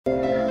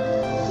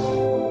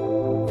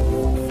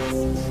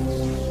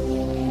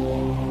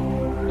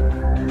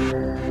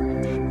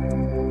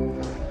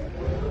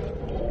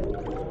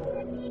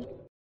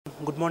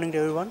morning to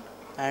everyone,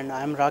 and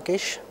I am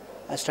Rakesh.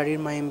 I studied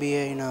my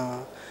MBA in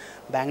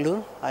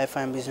Bangalore,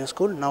 IFM Business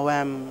School. Now I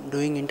am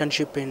doing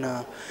internship in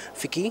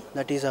FICCI,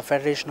 that is a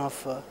Federation of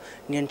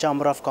Indian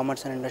Chamber of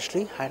Commerce and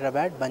Industry,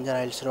 Hyderabad,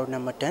 Banjara Hills Road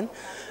number 10.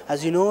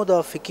 As you know,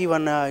 the FICCI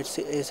one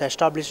is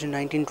established in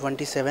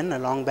 1927, a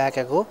long back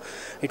ago.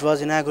 It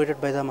was inaugurated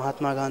by the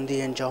Mahatma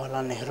Gandhi and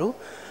Jawaharlal Nehru.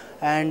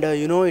 And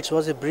it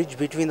was a bridge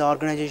between the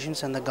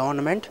organizations and the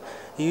government.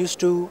 He used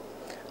to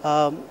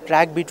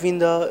track between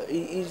the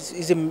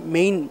is a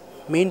main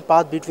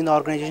path between the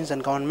organizations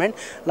and government,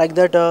 like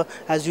that.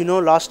 As you know,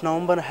 last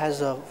November has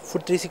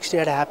Food 360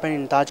 had happened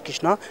in Taj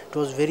Krishna. It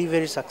was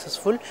very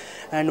successful,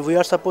 and we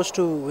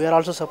are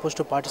also supposed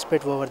to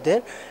participate over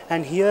there.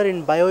 And here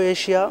in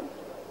BioAsia,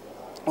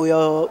 we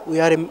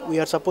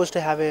are supposed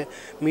to have a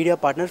media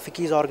partner.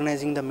 FICCI is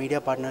organizing the media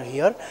partner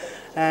here,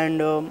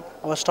 and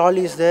our stall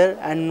is there.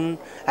 And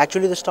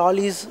actually the stall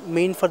is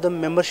main for the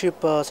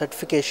membership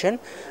certification.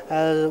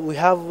 We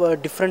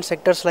have different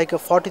sectors, like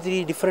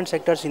 43 different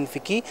sectors in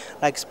FICCI,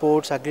 like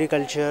sports,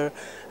 agriculture,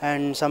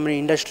 and some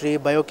industry,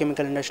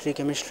 biochemical industry,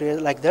 chemistry,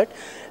 like that.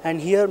 And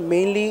here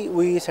mainly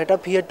we set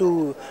up here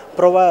to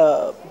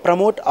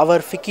promote our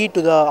FICCI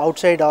to the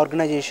outside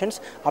organizations.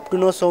 Up to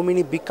now, so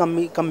many big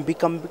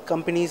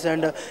companies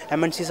and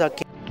MNCs are